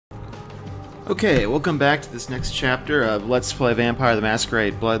Okay, welcome back to this next chapter of Let's Play Vampire the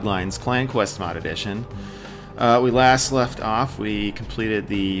Masquerade Bloodlines Clan Quest Mod Edition. We last left off, we completed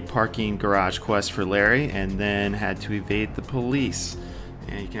the parking garage quest for Larry and then had to evade the police.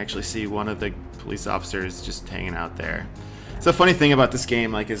 And you can actually see one of the police officers just hanging out there. It's a funny thing about this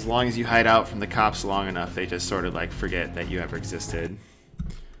game, like as long as you hide out from the cops long enough, they just sort of like forget that you ever existed.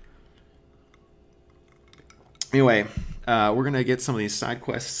 Anyway, we're gonna get some of these side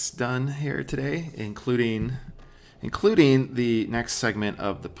quests done here today, including the next segment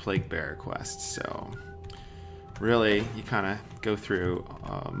of the Plague Bearer quest. So, really, you kind of go through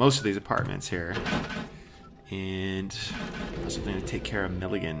most of these apartments here, and also going to take care of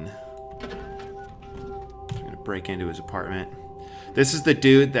Milligan. I'm gonna break into his apartment. This is the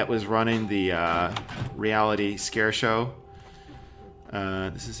dude that was running the reality scare show.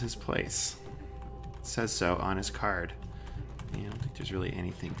 This is his place. It says so on his card. I don't think there's really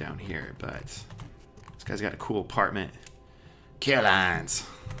anything down here, but this guy's got a cool apartment. Caroline's.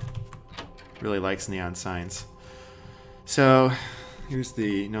 Really likes neon signs. So, here's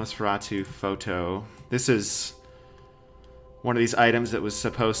the Nosferatu photo. This is one of these items that was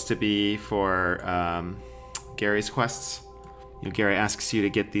supposed to be for Gary's quests. You know, Gary asks you to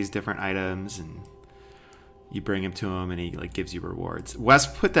get these different items, and you bring him to him, and he like gives you rewards. Wes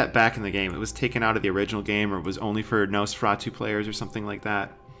put that back in the game. It was taken out of the original game, or it was only for Nosferatu players or something like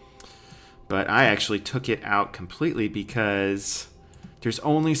that. But I actually took it out completely because there's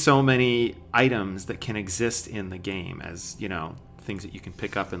only so many items that can exist in the game as, you know, things that you can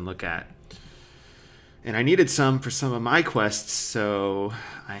pick up and look at. And I needed some for some of my quests, so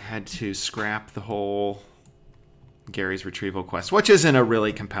I had to scrap the whole Gary's retrieval quest, which isn't a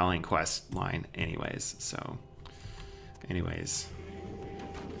really compelling quest line anyways. So anyways,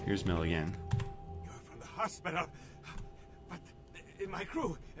 here's Milligan. You're from the hospital, but my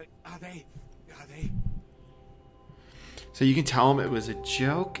crew, are they? So you can tell him it was a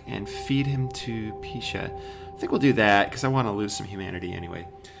joke and feed him to Pisha. I think we'll do that because I want to lose some humanity anyway.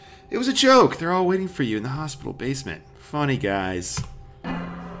 It was a joke. They're all waiting for you in the hospital basement. Funny guys.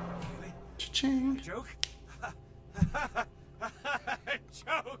 Cha-ching. A joke?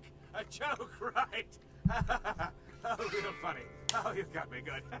 A joke, right? Oh, real funny. Oh, you've got me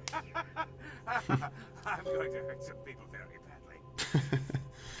good. I'm going to hurt some people very badly.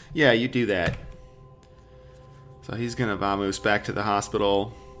 Yeah, you do that. So he's gonna vamoose back to the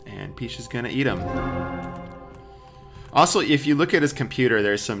hospital, and Pisha's gonna eat him. Also, if you look at his computer,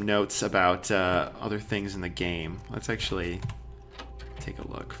 there's some notes about other things in the game. Let's actually take a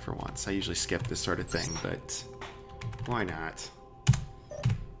look for once. I usually skip this sort of thing, but why not?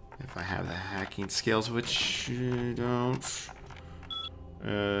 If I have the hacking skills, which I don't.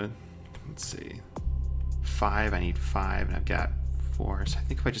 Let's see. 5, I need 5, and I've got 4. So I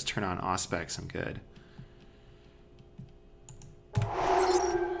think if I just turn on Auspex, I'm good.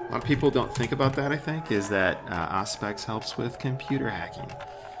 A lot of people don't think about that, I think, is that Auspex helps with computer hacking.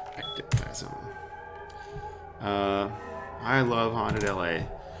 Ectoplasm. I love Haunted LA.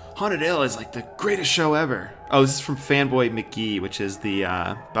 Haunted LA is like the greatest show ever. Oh, this is from Fanboy McGee, which is the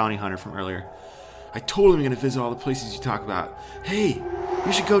bounty hunter from earlier. I told him I'm going to visit all the places you talk about. Hey,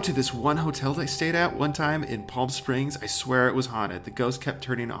 you should go to this one hotel that I stayed at one time in Palm Springs. I swear it was haunted. The ghost kept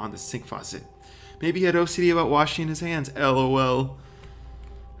turning on the sink faucet. Maybe he had OCD about washing his hands. LOL.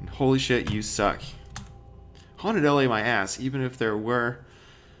 And holy shit, you suck. Haunted LA my ass, even if there were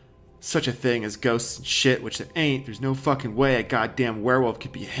such a thing as ghosts and shit, which there ain't. There's no fucking way a goddamn werewolf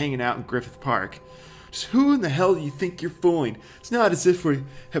could be hanging out in Griffith Park. Just who in the hell do you think you're fooling? It's not as if we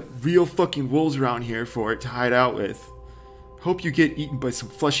have real fucking wolves around here for it to hide out with. Hope you get eaten by some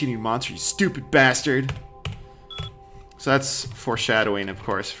flesh-eating monster, you stupid bastard. So that's foreshadowing, of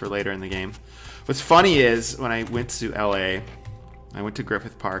course, for later in the game. What's funny is, when I went to LA, I went to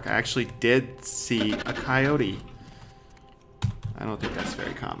Griffith Park, I actually did see a coyote. I don't think that's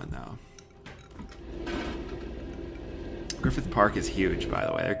very common, though. Griffith Park is huge, by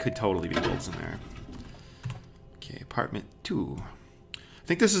the way. There could totally be wolves in there. Okay, apartment 2. I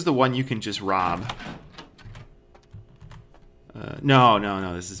think this is the one you can just rob. No,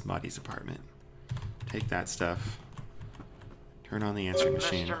 this is Muddy's apartment. Take that stuff. Turn on the answering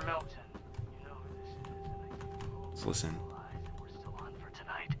machine. Mr. Milton, you know who this is. Let's listen. We're still on for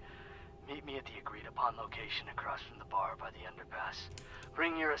tonight. Meet me at the agreed-upon location across from the bar by the underpass.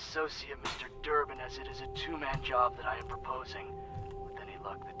 Bring your associate, Mr. Durbin, as it is a two-man job that I am proposing. With any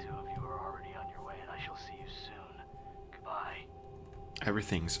luck, the two of you are already on your way, and I shall see you soon. Goodbye.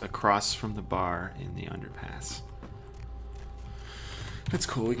 Everything's across from the bar in the underpass. That's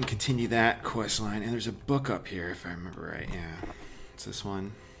cool. We can continue that quest line. And there's a book up here, if I remember right. Yeah. It's this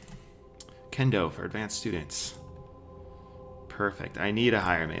one. Kendo for advanced students. Perfect. I need a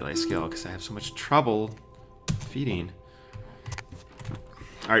higher melee skill because I have so much trouble feeding.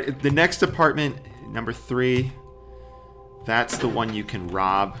 Alright, the next apartment, number 3, that's the one you can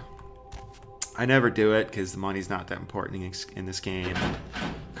rob. I never do it because the money's not that important in this game.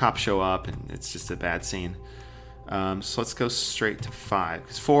 Cops show up and it's just a bad scene. So let's go straight to 5,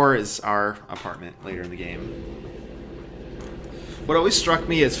 because 4 is our apartment later in the game. What always struck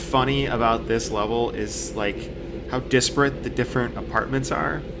me as funny about this level is like how disparate the different apartments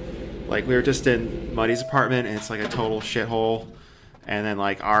are. Like we were just in Muddy's apartment and it's like a total shithole, and then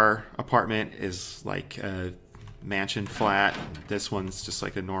like our apartment is like a mansion flat. This one's just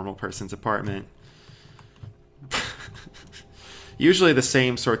like a normal person's apartment. Usually the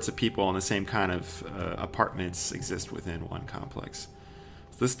same sorts of people and the same kind of apartments exist within one complex.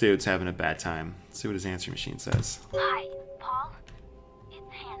 So this dude's having a bad time. Let's see what his answering machine says. Hi, Paul.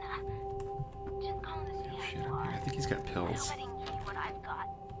 It's Hannah. Just calling to see how Shit, you are. I think he's got pills. I hope I didn't give you what I've got.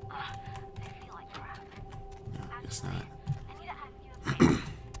 I feel like crap. No, I guess not. I need to ask you a favor.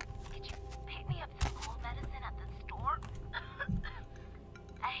 Could you pick me up some cold medicine at the store?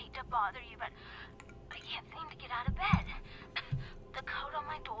 I hate to bother you, but I can't seem to get out of bed. The code on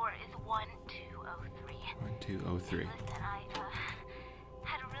my door is 1203. 1203. Listen, I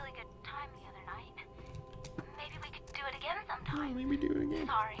had a really good time the other night. Maybe we could do it again sometime. Maybe do it again.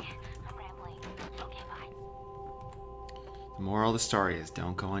 Sorry, I'm rambling. Okay, bye. The moral of the story is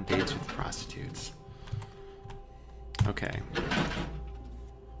don't go on dates with prostitutes. Okay.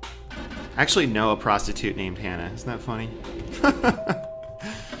 I actually know a prostitute named Hannah. Isn't that funny?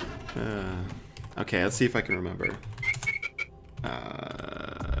 Okay, let's see if I can remember.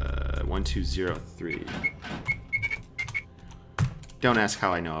 1203. Don't ask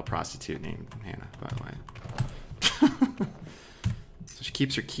how I know a prostitute named Hannah, by the way. So she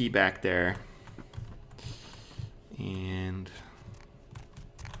keeps her key back there. And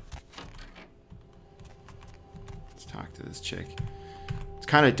let's talk to this chick. It's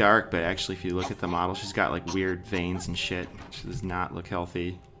kind of dark, but actually if you look at the model, she's got like weird veins and shit. She does not look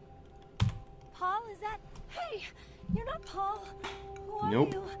healthy. Paul, is that... Hey, you're not Paul. Who are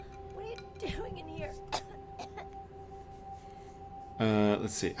Nope. you? What are you doing in here?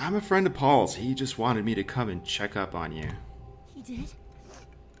 Let's see. I'm a friend of Paul's. He just wanted me to come and check up on you. He did?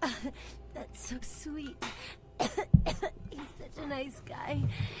 That's so sweet. He's such a nice guy.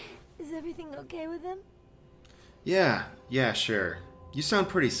 Is everything okay with him? Yeah, sure. You sound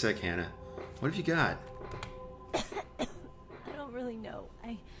pretty sick, Hannah. What have you got? I don't really know.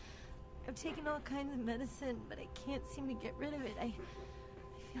 I've taken all kinds of medicine, but I can't seem to get rid of it. I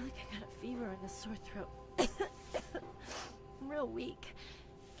feel like I got a fever and a sore throat. I'm real weak.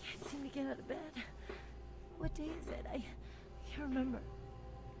 Can't seem to get out of bed. What day is it? I can't remember.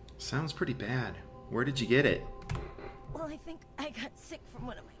 Sounds pretty bad. Where did you get it? Well, I think I got sick from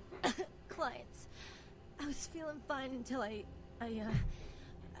one of my clients. I was feeling fine until I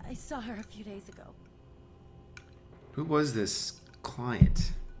saw her a few days ago. Who was this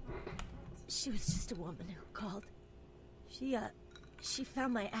client? She was just a woman who called. She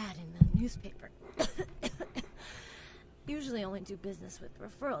found my ad in the newspaper. Usually only do business with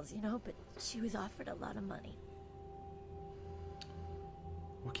referrals, you know, but she was offered a lot of money.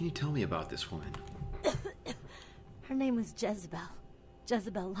 What can you tell me about this woman? Her name was Jezebel.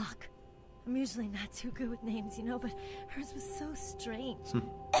 Jezebel Locke. I'm usually not too good with names, you know, but hers was so strange.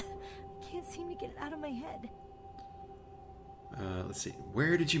 I can't seem to get it out of my head. Let's see.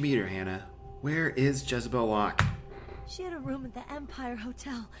 Where did you meet her, Hannah? Where is Jezebel Locke? She had a room at the Empire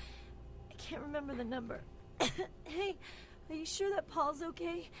Hotel. I can't remember the number. Hey, are you sure that Paul's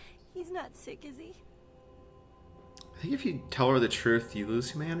okay? He's not sick, is he? I think if you tell her the truth, you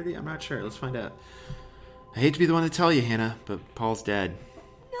lose humanity. I'm not sure. Let's find out. I hate to be the one to tell you, Hannah, but Paul's dead.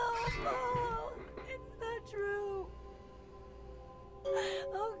 No, Paul! It's not true!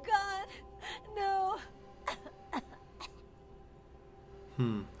 Oh, God! No!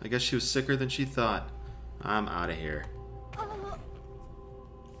 I guess she was sicker than she thought. I'm out of here. Oh.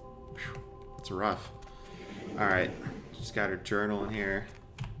 It's rough. Alright. She's got her journal in here.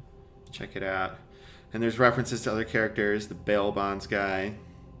 Check it out. And there's references to other characters. The bail bonds guy.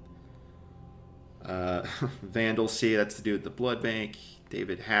 Vandal C, that's the dude at the blood bank.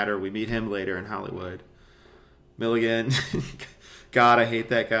 David Hatter, we meet him later in Hollywood. Milligan. God, I hate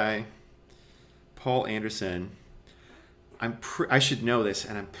that guy. Paul Anderson. I should know this,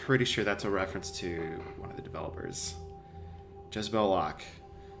 and I'm pretty sure that's a reference to one of the developers. Jezebel Locke.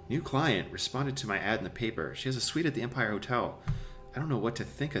 New client responded to my ad in the paper. She has a suite at the Empire Hotel. I don't know what to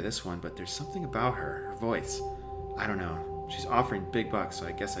think of this one, but there's something about her voice. I don't know. She's offering big bucks, so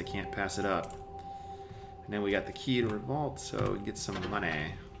I guess I can't pass it up. And then we got the key to her vault, so we can get some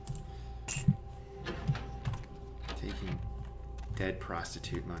money. Taking dead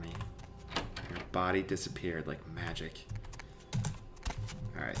prostitute money. Her body disappeared like magic.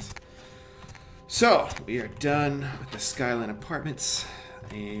 Alright. So, we are done with the Skyline Apartments,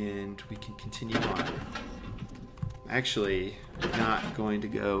 and we can continue on. Actually, not going to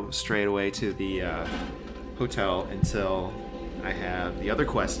go straight away to the hotel until I have the other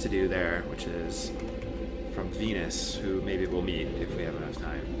quest to do there, which is from Venus, who maybe we'll meet if we have enough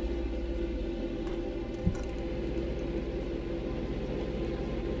time.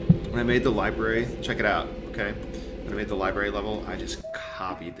 When I made the library, check it out, okay? When I made the library level, I just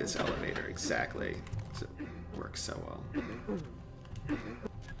copied this elevator exactly. So it works so well.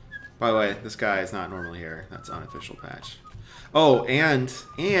 By the way, this guy is not normally here. That's Unofficila Patch. Oh, and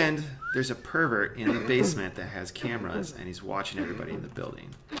there's a pervert in the basement that has cameras, and he's watching everybody in the building.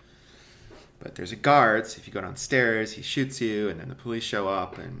 But there's a guard, so if you go downstairs, he shoots you, and then the police show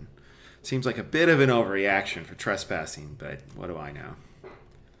up, and it seems like a bit of an overreaction for trespassing, but what do I know?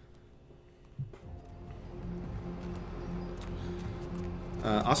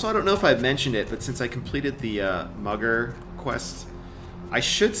 Also, I don't know if I've mentioned it, but since I completed the Mugger quest, I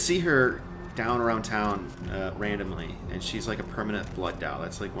should see her down around town randomly, and she's like a permanent blood doll.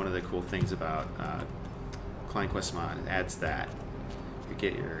 That's like one of the cool things about Client Quest Mod. It adds that. You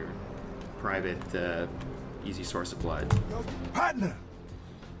get your private, easy source of blood. Yo, partner!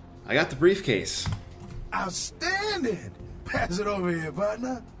 I got the briefcase. Outstanding! Pass it over here,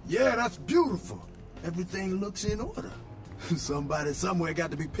 partner. Yeah, that's beautiful. Everything looks in order. Somebody somewhere got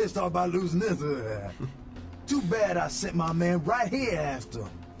to be pissed off by losing this. Too bad I sent my man right here after him.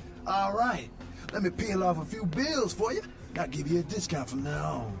 All right, let me peel off a few bills for you. I'll give you a discount from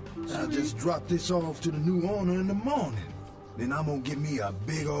now on. I'll just drop this off to the new owner in the morning. Then I'm gonna get me a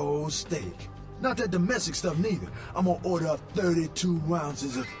big old steak. Not that domestic stuff neither. I'm gonna order up 32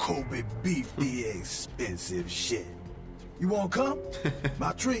 ounces of Kobe beef, the expensive shit. You wanna come?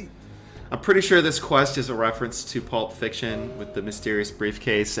 My treat. I'm pretty sure this quest is a reference to Pulp Fiction with the mysterious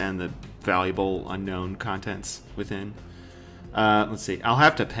briefcase and the valuable unknown contents within. Let's see. I'll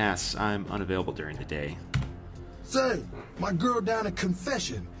have to pass. I'm unavailable during the day. Say, my girl down at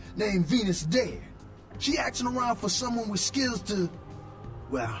Confession, named Venus Dare. She asking around for someone with skills to...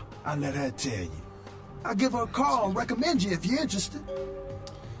 Well, I'll let her tell you. I'll give her a call and recommend you if you're interested.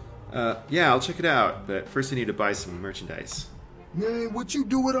 Yeah, I'll check it out, but first I need to buy some merchandise. Man, what you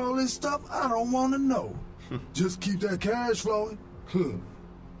do with all this stuff, I don't want to know. Just keep that cash flowing.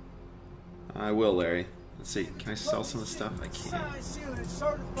 I will, Larry. Let's see. Can I sell some of the stuff? I can.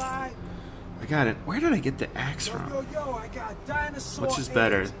 I got it. Where did I get the axe from? Which is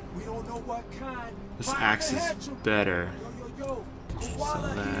better? This axe is better. Sell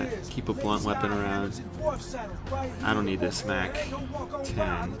that. Keep a blunt weapon around. I don't need this Mac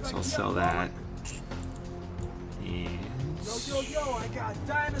 10, so I'll sell that. And... I got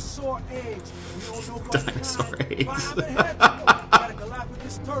dinosaur eggs. Dinosaur eggs.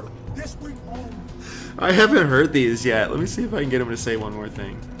 I haven't heard these yet. Let me see if I can get him to say one more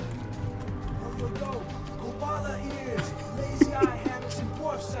thing.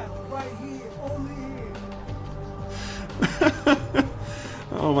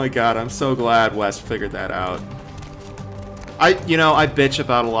 Oh my god, I'm so glad Wes figured that out. I bitch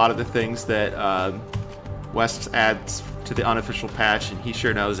about a lot of the things that Wes adds to the unofficial patch, and he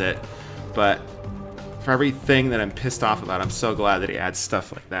sure knows it. But for everything that I'm pissed off about, I'm so glad that he adds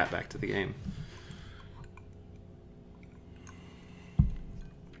stuff like that back to the game.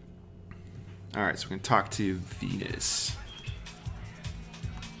 Alright, so we're going to talk to Venus.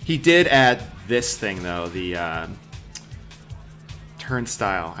 He did add this thing, though, the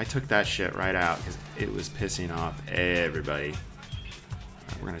turnstile. I took that shit right out because it was pissing off everybody.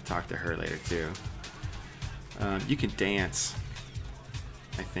 We're going to talk to her later, too. You can dance,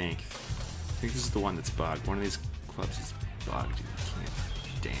 I think. I think this is the one that's bugged. One of these clubs is bugged. You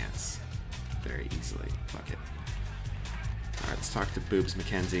can't dance very easily. Fuck it. Alright, let's talk to Boobs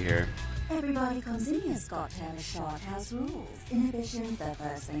Mackenzie here. Everybody comes in here, Scott Taylor Short House rules. Inhibition's the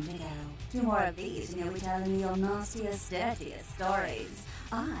first thing to go. 2 more of these and you'll be telling me your nastiest, dirtiest stories.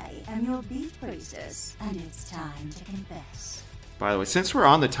 I am your beat priestess, and it's time to confess. By the way, since we're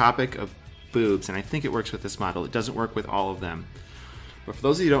on the topic of boobs, and I think it works with this model, it doesn't work with all of them. But for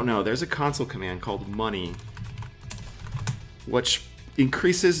those of you who don't know, there's a console command called money, which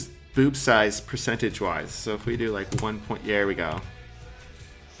increases boob size percentage-wise. So if we do like 1 point, there we go.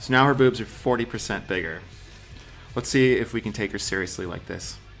 So now her boobs are 40% bigger. Let's see if we can take her seriously like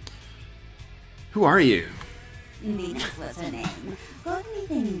this. Who are you? Venus was her name. Got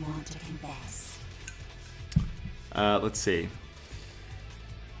anything you want to confess? Let's see.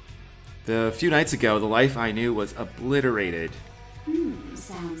 A few nights ago, the life I knew was obliterated.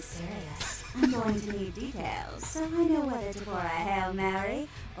 Sounds serious. I'm going to need details, so I know whether to pour a Hail Mary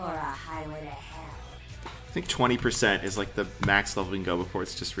or a highway to hell. I think 20% is like the max level we can go before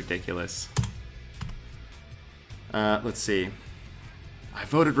it's just ridiculous. Let's see. I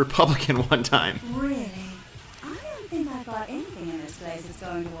voted Republican one time. Really? I don't think I've got anything in this place that's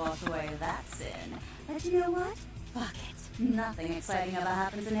going to wash away that sin. But you know what? Fuck it. Nothing exciting ever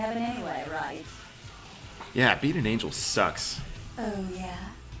happens in heaven anyway, right? Yeah, being an angel sucks. Oh, yeah?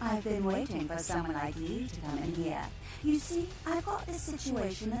 I've been waiting for someone like you to come in here. You see, I've got this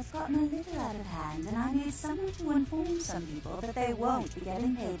situation that's gotten a little out of hand, and I need someone to inform some people that they won't be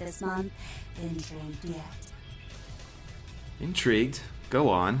getting paid this month. Intrigued yet? Intrigued? Go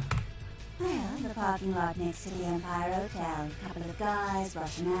on. Well, the parking lot next to the Empire Hotel. Couple of guys,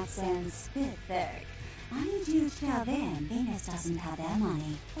 Russian accents, bit thick. I need you to tell them Venus doesn't have their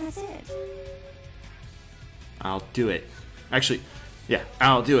money. That's it. I'll do it. Actually, yeah,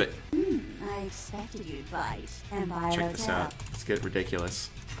 I'll do it. I expected you'd bite. Empire Check this Hotel. out. Let's get ridiculous.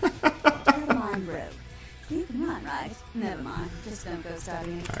 Never mind, bro. You can run, right? Never mind. Just don't go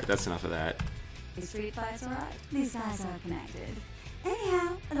starting any Alright, that's enough of that. street fights, alright? These guys are connected.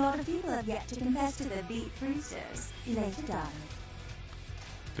 Anyhow, a lot of people have yet to confess to the beat freezers. Later, darling.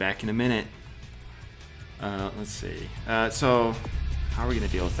 Back in a minute. Let's see. So, how are we going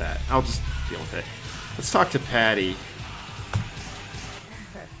to deal with that? I'll just deal with it. Let's talk to Patty.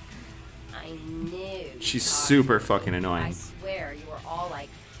 I knew. She's super fucking annoying. I swear, you were all like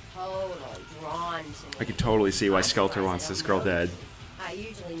totally drawn to me. I can totally see why I'm Skelter surprised wants I this don't girl know dead. you. I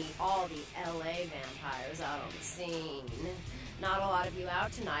usually meet all the LA vampires out on the scene. Not a lot of you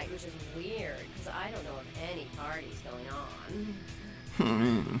out tonight, which is weird, because I don't know of any parties going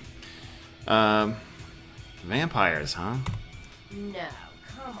on. Vampires, huh? No,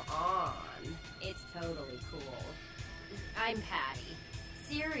 come on. It's totally cool. I'm Patty.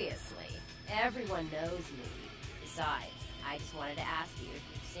 Seriously, everyone knows me. Besides, I just wanted to ask you if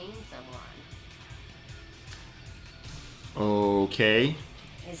you've seen someone. Okay.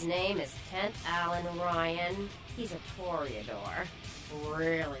 His name is Kent Allen Ryan. He's a Toreador.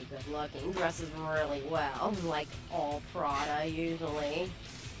 Really good looking, dresses really well, like all Prada usually. I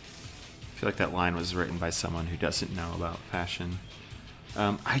feel like that line was written by someone who doesn't know about fashion.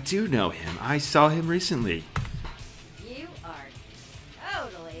 I do know him. I saw him recently. You are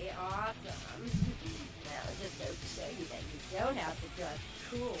totally awesome. Well, it just goes to show you that you don't have to dress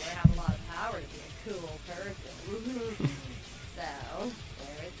cool or have a lot of power to be a cool person. So,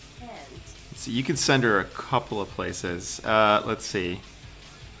 where is Kent? So you can send her a couple of places. Let's see.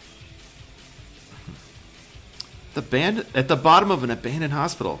 The band at the bottom of an abandoned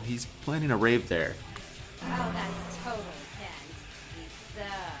hospital. He's planning a rave there. Oh, that's totally Kent. He's so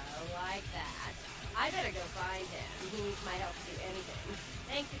like that. I better go find him. He needs my help to do anything.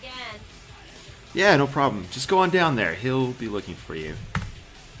 Thanks again. Yeah, no problem. Just go on down there. He'll be looking for you.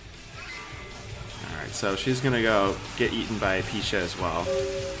 Alright, so she's gonna go get eaten by Pisha as well.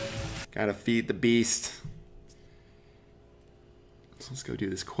 Gotta feed the beast. So let's go do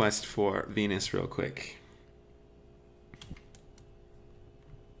this quest for Venus real quick.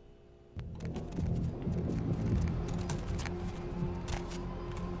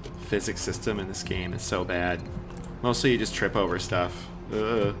 Physics system in this game is so bad. Mostly you just trip over stuff.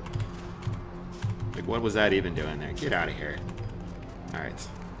 Ugh. Like, what was that even doing there? Get out of here. Alright.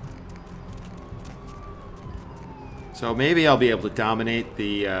 So maybe I'll be able to dominate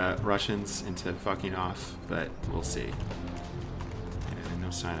the Russians into fucking off, but we'll see. Yeah, no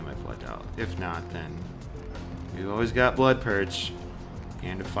sign of my blood doll. If not, then we've always got Blood Purge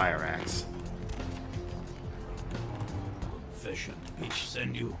and a fire axe. Confession. Bitch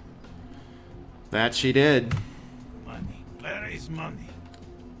send you That she did. money. Where is money?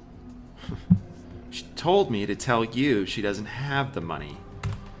 She told me to tell you she doesn't have the money.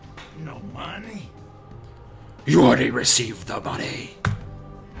 No money? You already received the money.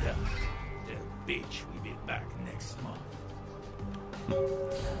 Yeah. The bitch will be back next month.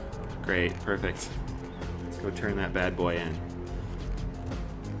 Great, perfect. Let's go turn that bad boy in.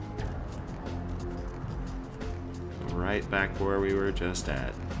 Right back where we were just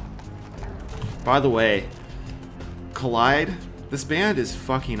at. By the way, Collide, this band is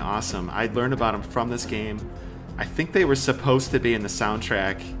fucking awesome. I learned about them from this game. I think they were supposed to be in the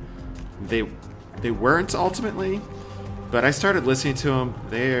soundtrack. They weren't ultimately, but I started listening to them.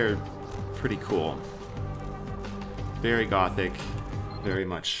 They're pretty cool. Very gothic. Very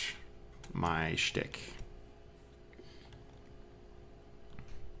much my shtick.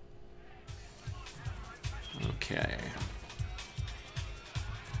 Okay.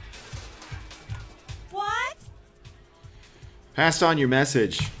 What? Passed on your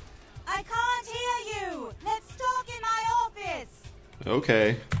message. I can't hear you. Let's talk in my office.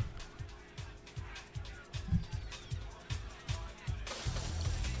 Okay.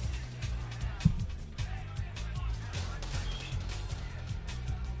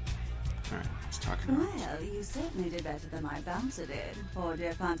 Alright, let's talk about it. Well, you certainly did better than my bouncer did. Poor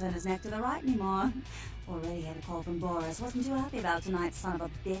dear can't turn his neck to the right anymore. Already had a call from Boris. Wasn't too happy about tonight's son of a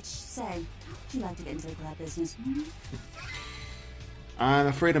bitch. So, how would you like to get into the club business? I'm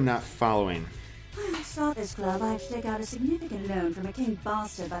afraid I'm not following. To start this club, I have to take out a significant loan from a king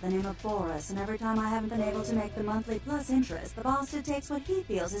bastard by the name of Boris, and every time I haven't been able to make the monthly plus interest, the bastard takes what he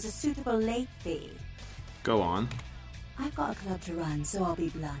feels is a suitable late fee. Go on. I've got a club to run, so I'll be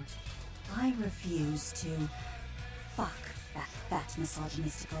blunt. I refuse to fuck that fat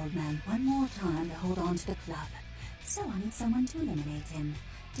misogynistic old man one more time to hold on to the club. So I need someone to eliminate him.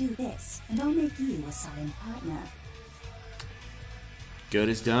 Do this, and I'll make you a silent partner. Good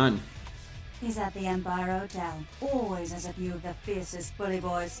as done. He's at the Empire Hotel. Always has a few of the fiercest bully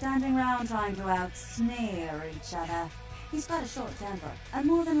boys standing round trying to out-sneer each other. He's got a short temper, and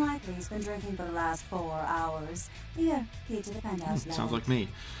more than likely he's been drinking for the last 4 hours. Here, key to the penthouse level. Sounds like me.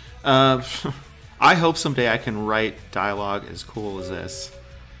 I hope someday I can write dialogue as cool as this.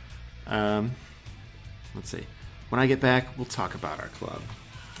 Let's see. When I get back, we'll talk about our club.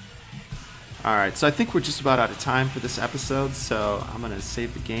 Alright, so I think we're just about out of time for this episode, so I'm going to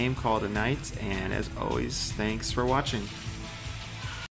save the game, call it a night, and as always, thanks for watching.